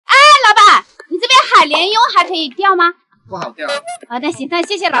海鲢鳙还可以钓吗？不好钓。好的，行，那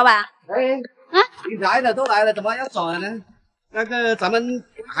谢谢老板。哎，你来了都来了，怎么要走了呢？那个咱们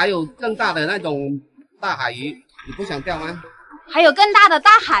还有更大的那种大海鱼，你不想钓吗？还有更大的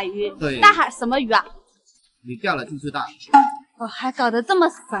大海鱼。对。大海什么鱼啊？你钓了就知道。哦，还搞得这么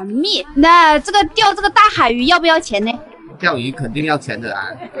神秘。那这个钓这个大海鱼要不要钱呢？钓鱼肯定要钱的啊。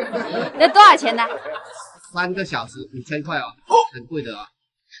那多少钱呢？3个小时5000块哦，很贵的哦。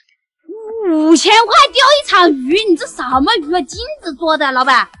5000块钓一场鱼，你这什么鱼啊？金子做的，老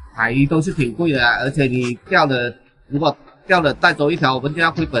板。海鱼都是挺贵的啊，而且你钓的，如果钓了带走一条，我们就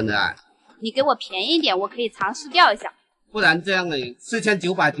要亏本的啊。你给我便宜一点，我可以尝试钓一下。不然这样的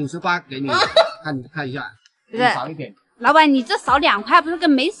4998给你看一下，少一点。老板，你这少2块，不是跟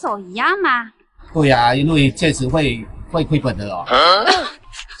没少一样吗？对呀，因为确实会亏本的哦。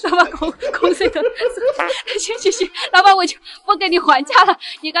老板口水都，行，老板我就不跟你还价了。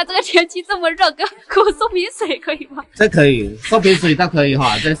你看这个天气这么热，给我送瓶水可以吗？这可以，送瓶水倒可以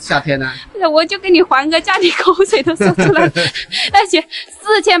哈，这夏天呢。那我就跟你还个价，你口水都说出来了。那行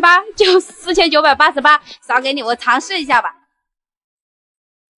，4800就4988，扫给你，我尝试一下吧。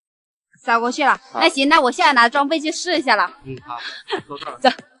扫过去了，那行，那我现在拿装备去试一下了。好，收到了。走。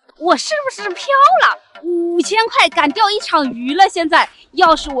我是不是飘了？5000块敢钓一场鱼了！现在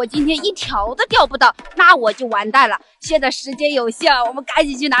要是我今天一条都钓不到，那我就完蛋了。现在时间有限，我们赶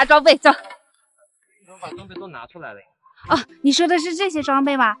紧去拿装备，走。我把装备都拿出来了。哦，你说的是这些装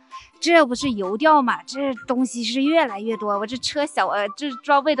备吗？这不是游钓嘛？这东西是越来越多，我这车小这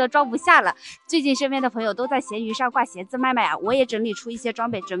装备都装不下了。最近身边的朋友都在闲鱼上挂鞋子卖啊，我也整理出一些装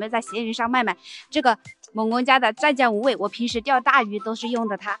备，准备在闲鱼上卖。这个猛公家的湛江无尾，我平时钓大鱼都是用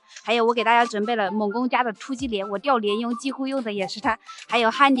的它。还有我给大家准备了猛公家的突击鲢，我钓鲢鳙几乎用的也是它。还有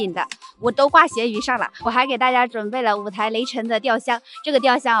汉鼎的，我都挂闲鱼上了。我还给大家准备了5台雷神的钓箱，这个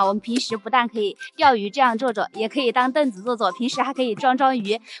钓箱啊，我们平时不但可以钓鱼这样坐，也可以当凳子坐，平时还可以装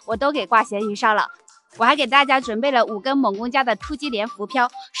鱼，我都给挂闲鱼上了。我还给大家准备了5根猛公家的突击鲢浮漂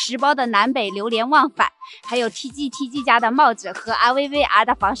，10包的南北榴莲忘返，还有 TG 家的帽子和 RVVR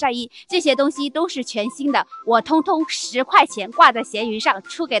的防晒衣，这些东西都是全新的，我通通10块钱挂在闲鱼上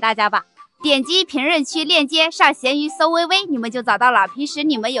出给大家吧。点击评论区链接上闲鱼搜微微，你们就找到了。平时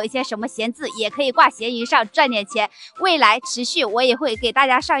你们有一些什么闲置，也可以挂闲鱼上赚点钱。未来持续我也会给大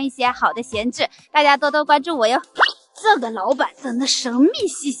家上一些好的闲置，大家多多关注我哟。这个老板真的神秘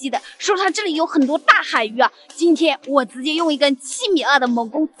兮兮的，说他这里有很多大海鱼啊。今天我直接用一根7.2米的猛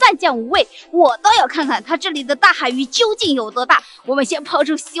攻湛江无尾，我倒要看看他这里的大海鱼究竟有多大。我们先抛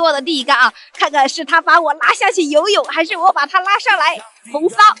出希望的第一竿啊，看看是他把我拉下去游泳，还是我把他拉上来红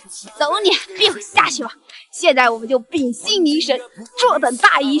烧。走你，biu下去吧。现在我们就屏息凝神，坐等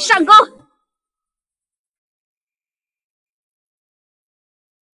大鱼上钩。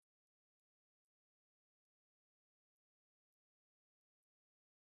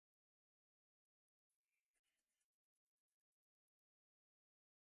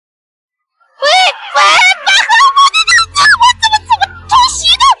喂，大哥，我怎么偷袭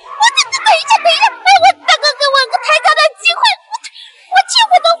的？我等一下，哎，我大哥给我个抬杠的机会，我听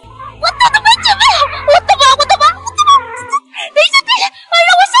不懂，我都没准备好，我懂吗？等一下，啊，让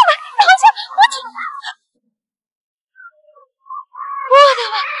我下来，我的妈，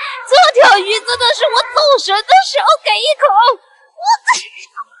这条鱼真的是我走神的时候给一口，我真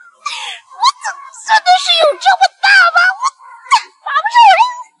的是有这么大吗？我打不上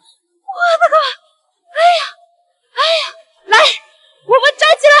来。我的个，哎呀，来，我们站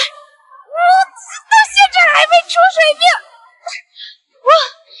起来！我到现在还没出水面，来，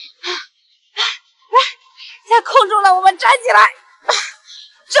先控住了，我们站起来。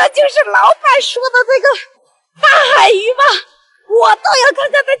这就是老板说的这个大海鱼吗？我倒要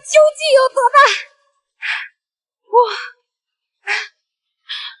看看它究竟有多大。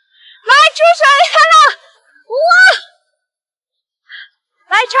来，出水了！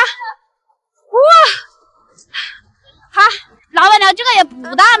来查。哈，老板娘，这个也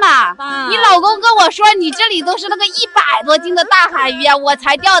不大嘛。你老公跟我说，你这里都是那个100多斤的大海鱼啊，我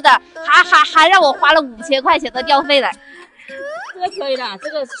才钓的，还让我花了5000块钱的钓费了。这个可以的，这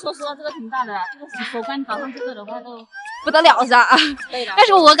个说实话，这个挺大的，这个手竿搞上这个的话都不得了是吧？对的。但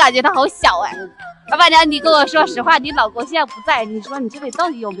是我感觉它好小哎。老板娘，你跟我说实话，你老公现在不在，你说你这里到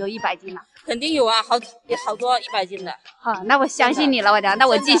底有没有100斤呢？肯定有啊，好多100斤的。好，那我相信你，老板娘。那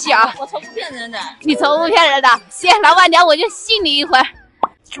我继续啊。我从不骗人的。你从不骗人的。行，老板娘，我就信你一回。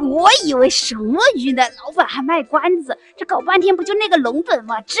我以为什么鱼呢？老板还卖关子，这搞半天不就那个龙本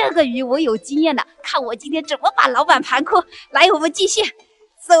吗？这个鱼我有经验的，看我今天怎么把老板盘哭。来，我们继续。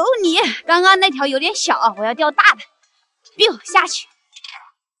走你！刚刚那条有点小，我要钓大的。biu下去。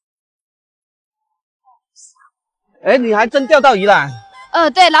哎，你还真钓到鱼了？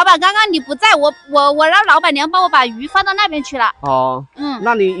对，老板，刚刚你不在，我让老板娘帮我把鱼放到那边去了。哦，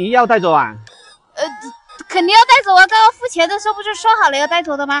那你鱼要带走啊？肯定要带走啊！刚刚付钱的时候不是说好了要带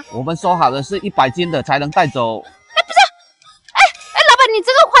走的吗？我们说好的是100斤的才能带走。哎，不是，老板，你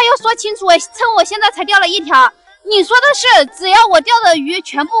这个话要说清楚哎！趁我现在才钓了1条，你说的是只要我钓的鱼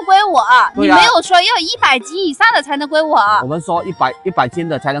全部归我，你没有说要100斤以上的才能归我。我们说100斤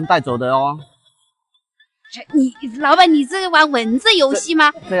的才能带走的哦。你老板，你这玩文字游戏吗？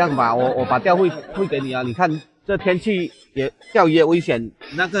这样吧，我把钓费汇给你啊！你看这天气也钓鱼也危险，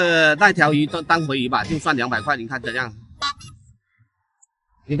那条鱼都当回鱼吧，就算200块，你看怎样？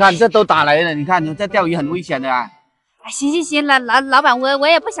你看这都打雷了，你看这钓鱼很危险的啊！行，老板，我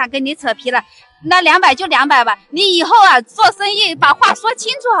也不想跟你扯皮了，那200就200吧。你以后啊做生意把话说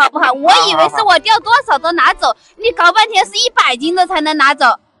清楚好不好？我以为是我钓多少都拿走，你搞半天是100斤的才能拿走。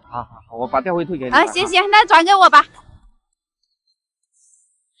好，我把钓费退给你。行，那转给我吧。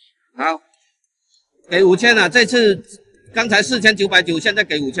好，给5000了，这次刚才4990，现在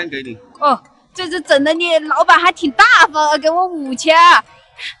给5000给你。哦，这次整的你老板还挺大方啊，给我5000。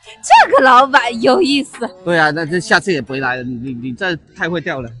这个老板有意思。对啊，那这下次也不会来了，你这太会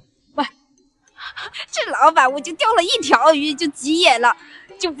钓了。喂，这老板我就钓了1条鱼就急眼了，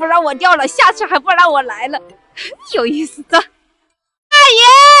就不让我钓了，下次还不让我来了，有意思的。大爷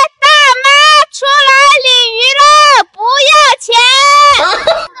大妈出来领鱼了，不要钱！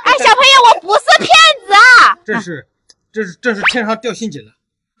哎，小朋友，我不是骗子啊！这是天上掉陷阱了，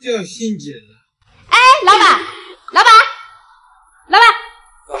哎，老板，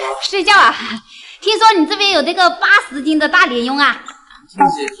睡觉啊？听说你这边有这个80斤的大鲢鳙啊？听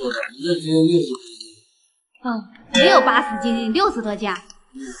谁说的？你这只有60多斤。哦，没有80斤，60多斤啊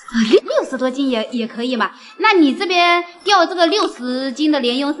？60多斤也可以嘛？那你这边钓这个60斤的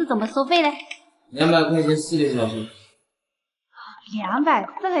鲢鳙是怎么收费嘞？200块钱4个小时。200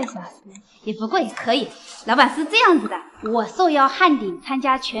个小时也不贵，可以。老板是这样子的，我受邀汉鼎参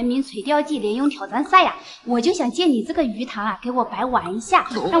加全民垂钓季鲢鳙挑战赛呀，我就想借你这个鱼塘啊，给我白玩一下，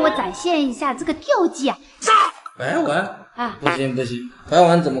让我展现一下这个钓技啊。白玩啊？不行，白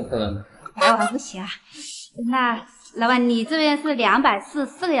玩怎么可能？白玩不行啊？那老板，你这边是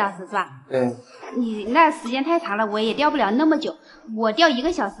244个小时是吧？对。你那时间太长了，我也钓不了那么久，我钓1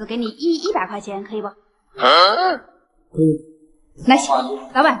个小时给你100块钱，可以不？可以。那行，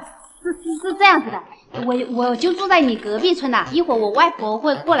老板是这样子的，我就住在你隔壁村的，一会儿我外婆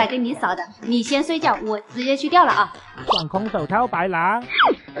会过来跟你扫的，你先睡觉，我直接去钓了啊。上空手抄白狼。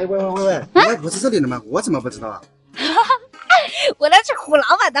哎，喂，你外婆是这里的吗？我怎么不知道啊？我那是唬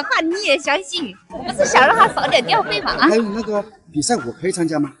老板的话，你也相信？我不是想让他少点钓费吗？还有那个比赛，我可以参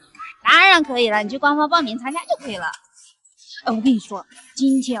加吗？当然可以了，你去官方报名参加就可以了。我跟你说，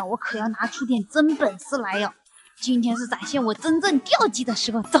今天我可要拿出点真本事来哟。今天是展现我真正钓技的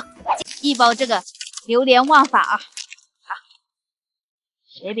时候，走，一包这个榴莲忘法啊，好，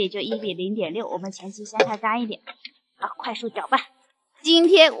水比就1比0.6，我们前期先开干一点，好，快速搅拌。今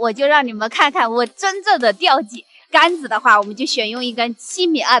天我就让你们看看我真正的钓技。杆子的话，我们就选用一根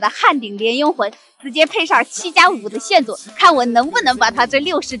7.2米的汉鼎鲢鳙魂，直接配上7+5的线组，看我能不能把它这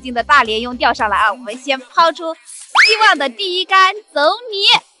60斤的大鲢鳙钓上来啊！我们先抛出希望的第一杆，走你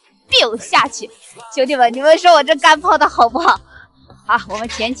！biu 下去，兄弟们，你们说我这杆抛的好不好？好，我们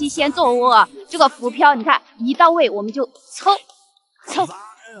前期先做窝，这个浮漂，你看一到位我们就抽，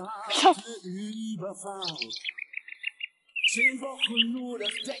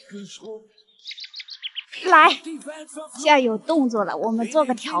来，现在有动作了，我们做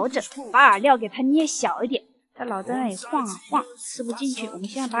个调整，把饵料给它捏小一点。它老在那里晃啊晃，吃不进去。我们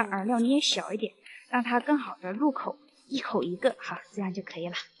现在把饵料捏小一点，让它更好的入口。一口一个，好，这样就可以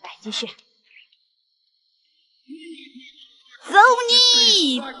了。来，继续。走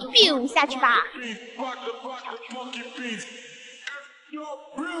你 ，biu 下去吧。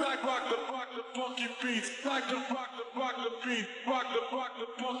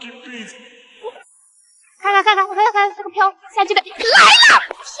看这个漂下去的来了，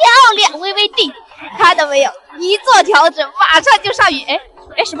漂亮，微微定，看到没有？一做调整，马上就上鱼。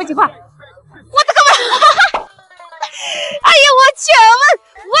哎，什么情况？我的个妈！哎呀，我去，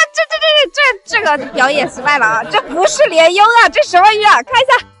我这个表演失败了啊！这不是鲢鳙啊，这什么鱼啊？看一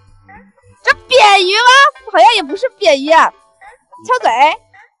下，这扁鱼吗？好像也不是扁鱼啊，敲嘴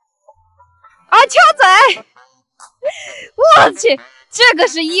啊，敲嘴！我去，这个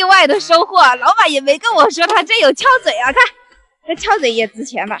是意外的收获，老板也没跟我说他这有敲嘴啊，看这敲嘴也值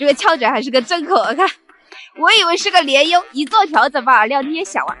钱了，这个敲嘴还是个真口啊，看。我以为是个鲢鳙，一做调整把饵料捏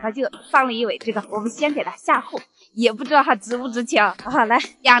小啊，它就上了一尾。这个我们先给它下后，也不知道它值不值钱啊。好，来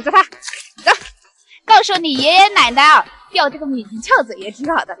养着它，走，告诉你爷爷奶奶啊，钓这个米奇翘嘴也挺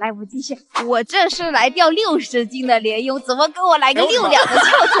好的。来，我们继续。我这是来钓60斤的鲢鳙，怎么给我来个6两的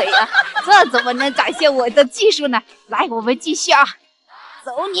翘嘴啊？这怎么能展现我的技术呢？来，我们继续啊，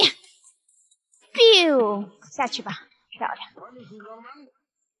走你 ，biu 下去吧，漂亮。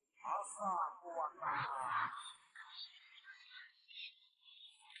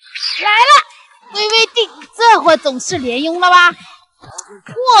来了，微微定，这会总是鲢鳙了吧？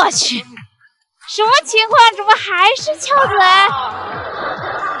我去，什么情况？怎么还是翘嘴？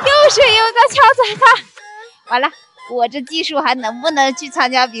又是一个翘嘴的。完了，我这技术还能不能去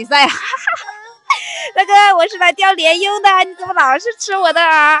参加比赛啊？大哥，我是来钓鲢鳙的，你怎么老是吃我的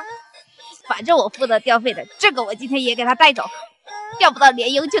饵？反正我负责钓费的，这个我今天也给他带走。钓不到鲢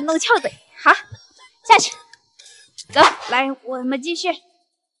鳙就弄翘嘴。好，下去。走，来，我们继续。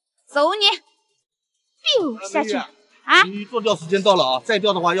走你 ，biu 下去啊！做钓时间到了啊，再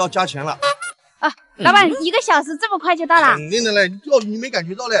钓的话要加钱了。啊，老板，1个小时这么快就到了？肯定的嘞，你钓鱼你没感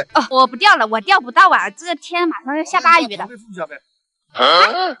觉到嘞？哦，我不钓了，我钓不到啊，这个天马上要下大雨了。付一下呗。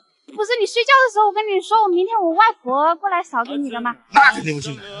不是你睡觉的时候，我跟你说，我明天我外婆过来扫给你的吗？那肯定不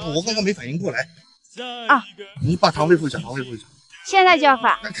行的，我刚刚没反应过来。啊，你把堂费付一下，堂费付一下。现在就要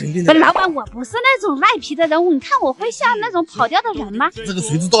发？那肯定的。老板，我不是那种赖皮的人物，你看我会像那种跑掉的人吗？这个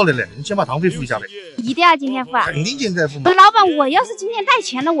谁知道了嘞？你先把堂费付一下呗。一定要今天付啊？肯定今天付嘛。老板，我要是今天带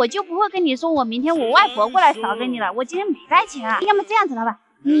钱了，我就不会跟你说我明天我外婆过来扫给你了。我今天没带钱啊。要么这样子，老板，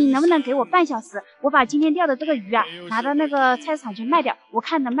你能不能给我半小时？我把今天钓的这个鱼啊，拿到那个菜市场去卖掉，我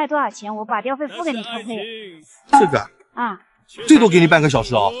看能卖多少钱，我把钓费付给你，可不可以？这个啊。最多给你半个小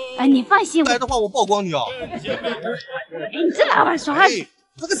时啊！哎，你放心，来的话我曝光你啊！哎，你这老板说话，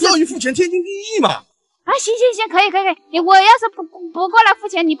这个钓鱼付钱天经地义嘛！啊，行，可以，我要是不过来付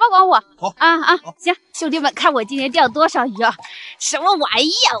钱，你曝光我。好好，行，兄弟们，看我今天钓多少鱼啊！什么玩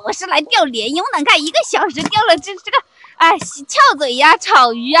意啊！我是来钓鲢鳙的，看1个小时钓了这个，哎，翘嘴呀，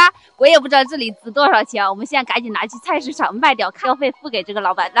炒鱼啊，我也不知道这里值多少钱啊！我们现在赶紧拿去菜市场卖掉，钓费付给这个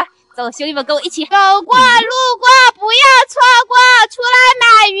老板。来，走，兄弟们跟我一起，走过路过不要错过，出来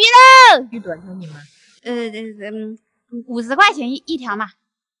买鱼喽！鱼多少你们？50块钱一条嘛。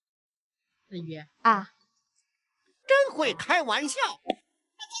这鱼啊，真会开玩笑。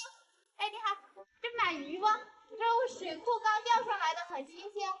哎，你好，这买鱼不？这我水库刚钓上来的，很新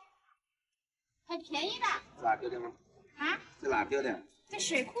鲜，很便宜的。在哪钓的吗？啊？在哪钓的？在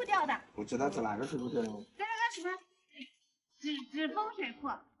水库钓的。我知道在哪个水库钓的。在那个什么纸丰水库。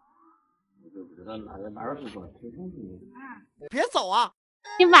我不知道哪个水库。别走啊！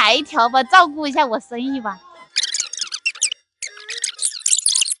你买一条吧，照顾一下我生意吧。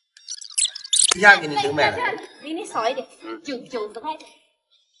一下给你900了。给你少一点，90块钱。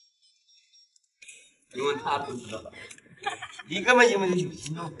因为他不知道，你根本因为有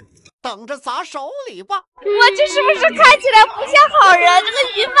心动。等着砸手里吧！我这是不是看起来不像好人？这个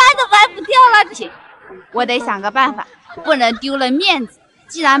鱼卖都卖不掉了，不行，我得想个办法，不能丢了面子。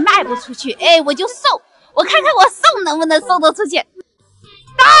既然卖不出去，哎，我就送，我看看我送能不能送得出去。大爷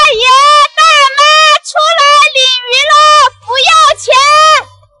大妈，出来领鱼了，不要钱，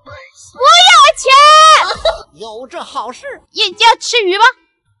不要钱！有这好事，也要吃鱼吗？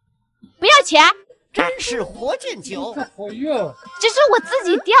不要钱。真是活见酒。这是我自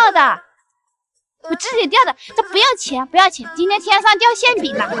己钓的，这不要钱，不要钱。今天天上掉馅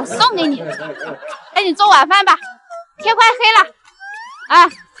饼了，我送给你。哎，你做晚饭吧，天快黑了啊！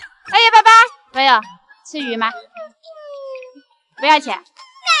哎呀，拜拜。没有吃鱼吗？不要钱。卖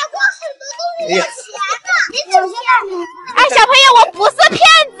过很多都是要钱的，你怎么样？哎，小朋友，我不是骗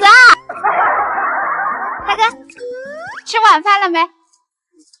子啊！大哥，吃晚饭了没？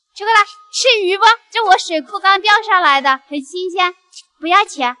吃过了，吃鱼不？这我水库刚钓上来的，很新鲜，不要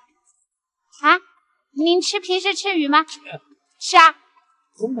钱。啊？您平时吃鱼吗？是啊。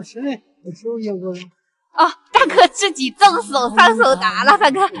我没事嘞，我手也过。哦，大哥自己动手上手拿了，大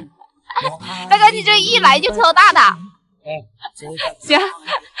哥。大哥，你这一来就抽大的。行。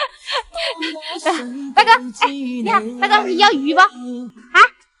大哥，哎，你好，大哥，你要鱼不？啊？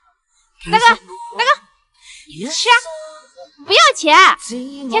大哥，吃啊。不要钱，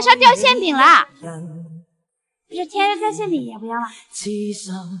天上掉馅饼了。不是天上掉馅饼也不要吗？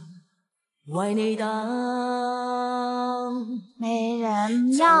没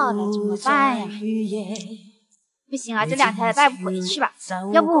人要了怎么办呀？不行啊，这2条也带不回去吧？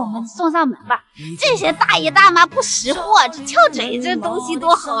要不我们送上门吧？这些大爷大妈不识货，这翘嘴这东西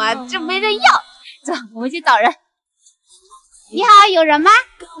多好啊，这没人要。走，我们去找人。你好，有人吗？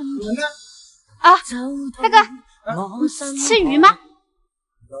啊，大哥。吃鱼吗？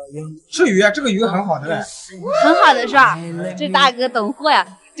吃鱼啊，这个鱼很好的嘞，很好的是吧？这大哥懂货呀。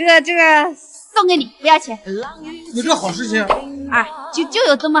这个送给你，不要钱。有这好事情啊，就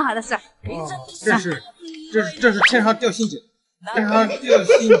有这么好的事。这是天上掉星星，天上掉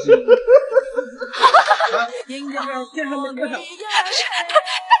星星。天上没多少。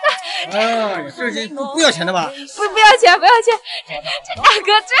哎，这不要钱的吧？不要钱，不要钱。这大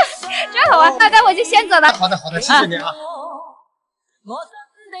哥真好玩，那我就先走了。好的，谢谢你啊。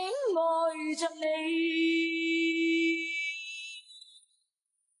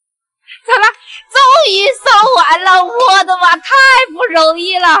好了，终于收完了，我的妈，太不容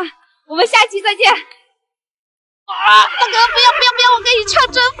易了。我们下期再见。啊，大哥，不要，我给你唱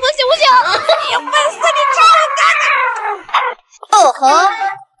征服行不行？你有本事你唱我看看。哦吼。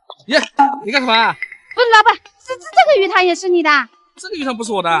耶，你干什么？不是老板，这个鱼塘也是你的？这个鱼塘不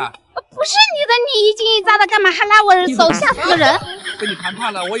是我的。不是你的，你一惊一乍的干嘛还拉我手，吓死个人！被你盘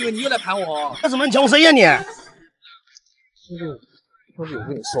怕了，我以为你又来盘我。干什么？你抢我生意啊你？兄弟，我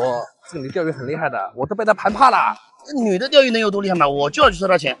跟你说，这个女钓鱼很厉害的，我都被她盘怕了。这女的钓鱼能有多厉害嘛？我就要去收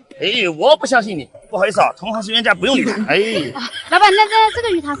她钱。哎，我不相信你，不好意思啊，同行是冤家，不用理他。哎，老板，那这个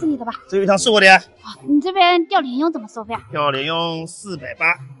鱼塘是你的吧？这个鱼塘是我的呀。你这边钓鲢鳙怎么收费啊？钓鲢鳙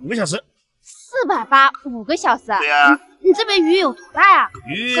480，5个小时。480，5个小时啊？对呀。你这边鱼有多大呀？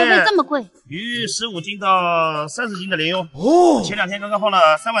鱼收费这么贵？鱼15斤到30斤的鲢鳙。哦，前2天刚刚放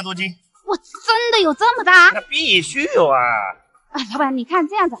了3万多斤。哇，真的有这么大？那必须有啊！哎，老板，你看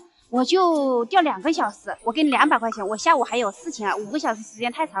这样子，我就钓2个小时，我给你200块钱，我下午还有事情啊，5个小时时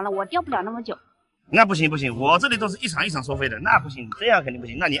间太长了，我钓不了那么久。那不行，我这里都是一场一场收费的，那不行，这样肯定不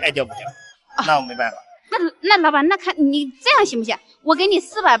行，那你爱钓不钓？那我没办法。那老板，那看你这样行不行？我给你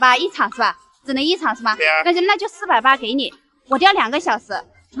480一场是吧？只能一场是吗？对啊。那就480给你，我钓2个小时。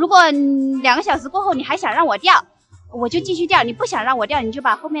如果2个小时过后你还想让我钓，我就继续钓；你不想让我钓，你就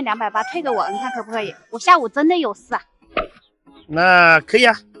把后面280退给我，你看可不可以？我下午真的有事啊。那可以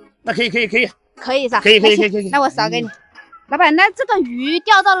啊，那可以。可以是吧？可以。那我少给你。老板，那这个鱼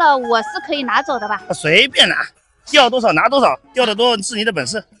钓到了，我是可以拿走的吧？随便拿，钓多少拿多少，钓得多是你的本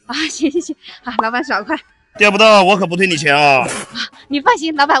事。啊，行，啊，老板爽快。钓不到我可不退你钱啊！你放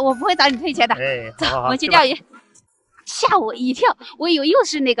心，老板，我不会找你退钱的。哎，走，我们去钓鱼。吓我一跳，我以为又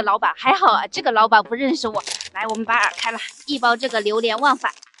是那个老板，还好啊，这个老板不认识我。来，我们把饵开了，一包这个榴莲忘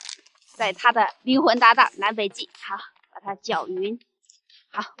返，在他的灵魂搭档南北极，好，把它搅匀，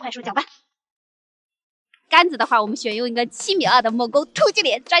好，快速搅拌。杆子的话，我们选用一个7.2米的猛钩突击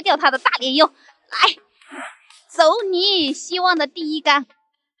鲢，拽掉它的大鲢鳙。来，走你希望的第一杆。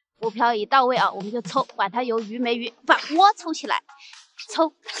浮漂一到位啊，我们就抽，管它有鱼没鱼，把窝抽起来，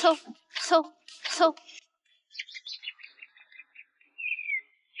抽。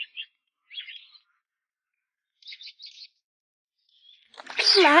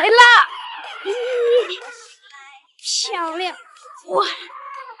来啦！漂亮！哇！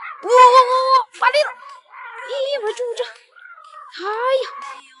发力了！我住！哎呦，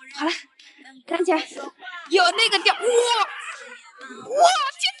好了，看起来有那个钓，哇！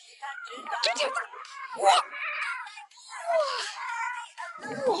这条大，哇！妈呀！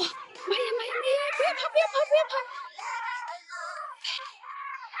不要跑！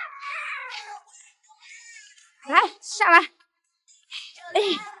来，下来！哎，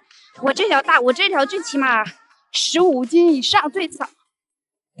我这条大，我这条最起码15斤以上最少。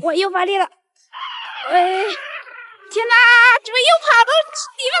我又发力了，哎，天哪，怎么又跑到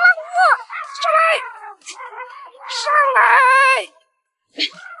里面了？上来！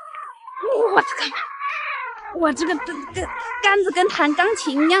我的个妈！我这个杆子跟弹钢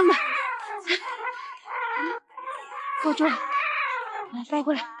琴一样的，扣住了，来带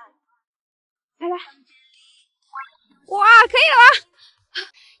过来，来，哇，可以了！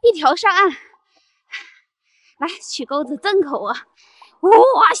一条上岸，来取钩子正口啊！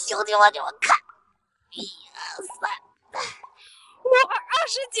哇，兄弟们，你们看，1、2、3，我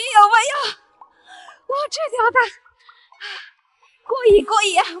20斤有没有？哇，这条大，过瘾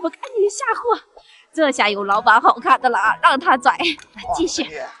啊！我赶紧下货，这下有老板好看的了啊！让他拽，来继续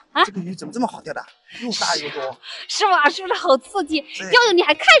啊！这个鱼怎么这么好钓的？又大又多，是吧？是不是好刺激？钓友你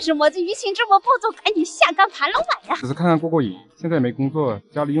还看什么？这鱼情这么不足，赶紧下竿盘老板呀！只是看看过瘾，现在也没工作，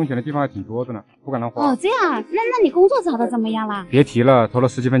家里用钱的地方还挺多的呢，不敢乱花。哦，这样，那你工作找的怎么样了？别提了，投了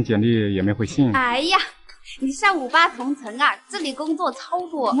10几份简历也没回信。哎呀，你上58同城啊，这里工作超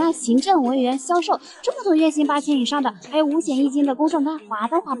多。你看行政、文员、销售，这么多月薪8000以上的，还有5险1金的工作，看划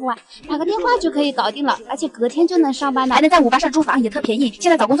都划不完，打个电话就可以搞定了，而且隔天就能上班了，还能在58上住房，也特便宜。现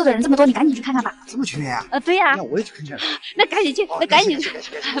在找工作的人这么多，你赶紧去看看吧。这么全呀？对呀。那我也去看看。那赶紧去，那赶紧去。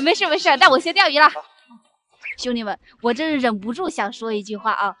没事，那我先钓鱼了。兄弟们，我真是忍不住想说一句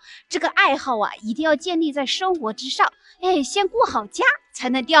话啊，这个爱好啊，一定要建立在生活之上。哎，先顾好家，才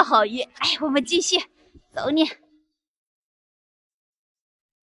能钓好鱼。哎，我们继续，走你。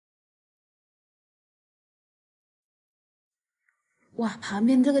哇，旁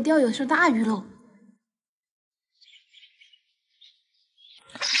边这个钓友是大鱼喽！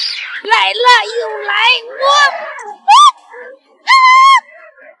来了，又来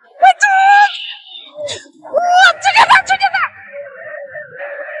这个大，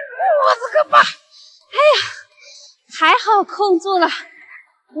我这个妈！哎呀，还好控住了，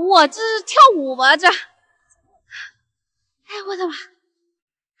我这是跳舞吧这？哎，我的妈！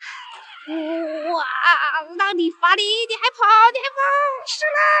哇，让你发力，你还跑，上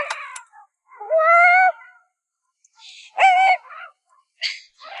来！哇！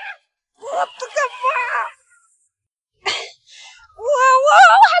我的个妈！我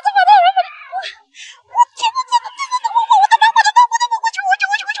还这么大人吗？我天哪！我的妈！我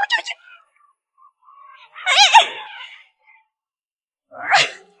去！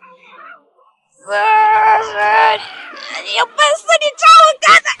你有本事你找我干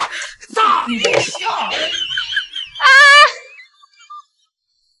的！大一下！啊！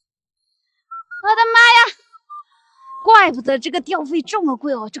我的妈呀！怪不得这个钓费这么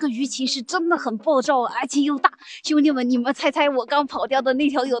贵哦，这个鱼情是真的很暴躁，而且又大。兄弟们，你们猜猜我刚跑掉的那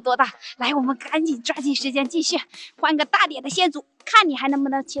条有多大？来，我们赶紧抓紧时间继续，换个大点的线组，看你还能不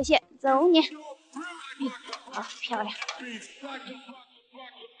能切线。走你！好漂亮！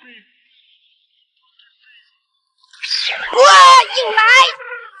哇，又来！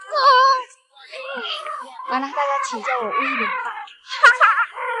完了，大家请叫我威廉吧。哈哈，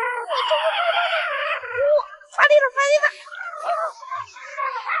发力了！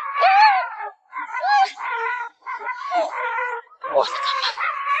我的妈！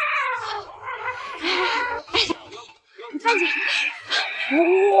你看见？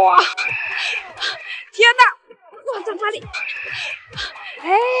哇！天哪！我在发力！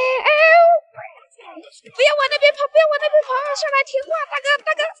不要往那边跑！上来听话，大哥，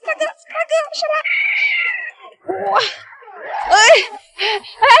上来！哇！听话！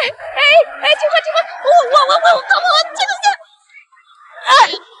我这个是，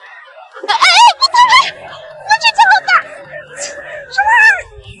不对，我去这么大，上来！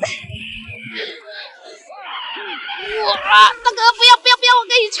哇，大哥，不要，我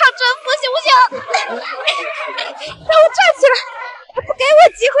跟你唱征服行不行？让我站起来，不给我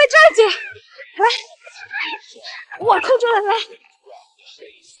机会站起来，来，我控住了，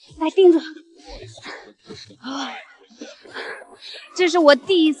来盯住。这是我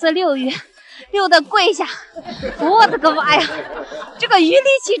第一次遛鱼，遛的跪下，我的个妈呀！这个鱼力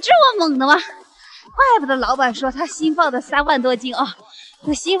气这么猛的吗？怪不得老板说他新放的3万多斤啊！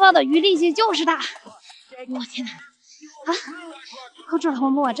这新放的鱼力气就是大，我天哪！啊，控住了，我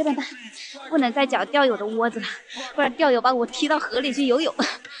们往这边带，不能再搅钓友的窝子了，不然钓友把我踢到河里去游泳。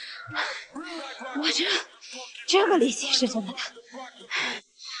我这个力气是真的大。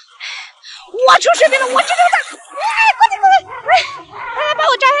我出水平了，我这个大！快！帮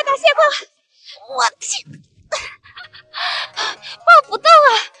我抓下大蟹棍！我去，抱不动啊！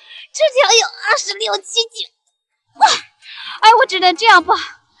这条有26、7斤，哇！哎，我只能这样抱。哇，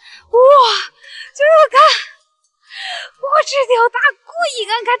这个看，我这条大过瘾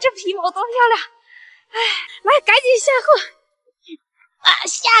啊！看这皮毛多漂亮！哎，来，赶紧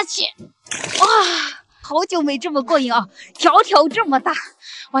下去！哇！好久没这么过瘾啊！条条这么大，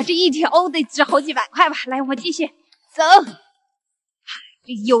哇，这一条得值好几百块吧？来，我们继续走。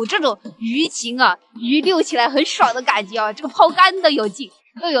有这种鱼情啊，鱼遛起来很爽的感觉啊！这个抛竿都有劲，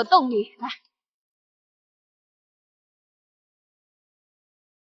都有动力。来，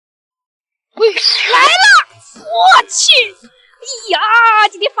来了！我去！哎呀，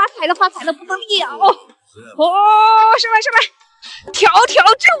今天发财了，不得了！哦，上来！条条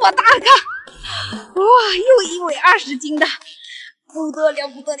这么大个！哇，又一尾20斤的，不得了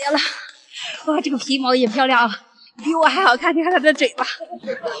了！哇，这个皮毛也漂亮啊，比我还好看，你看它的嘴巴。赶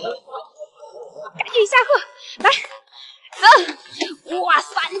紧下货，来，走！哇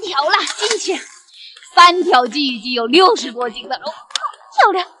，3条了，进去，3条鲫鱼已经有60多斤了，哦，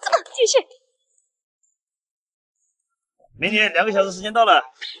漂亮！走，继续。美女，2个小时时间到了。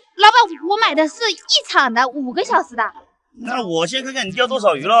老板，我买的是1场的5个小时的。那我先看看你钓多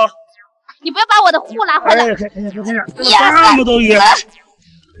少鱼喽。你不要把我的货拿回来。看这么多鱼。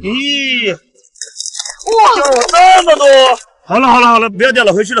咦，哇，钓了这么多！好了，不要钓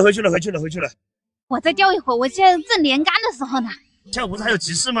了，回去了。我再钓一会儿，我现在正连竿的时候呢。下午不是还有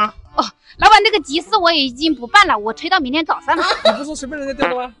集市吗？哦，老板，那个集市我已经不办了，我推到明天早上了。你不是随便人家钓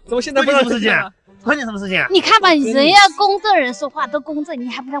的吗？怎么现在不让人家？关你什么事情啊？你看吧，人家公证人说话都公正，你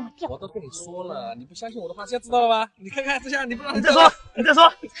还不让我钓？我都跟你说了，你不相信我的话，现在知道了吧？你看看这下，你不让你再说，你再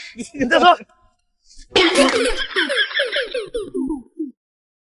说，你再说。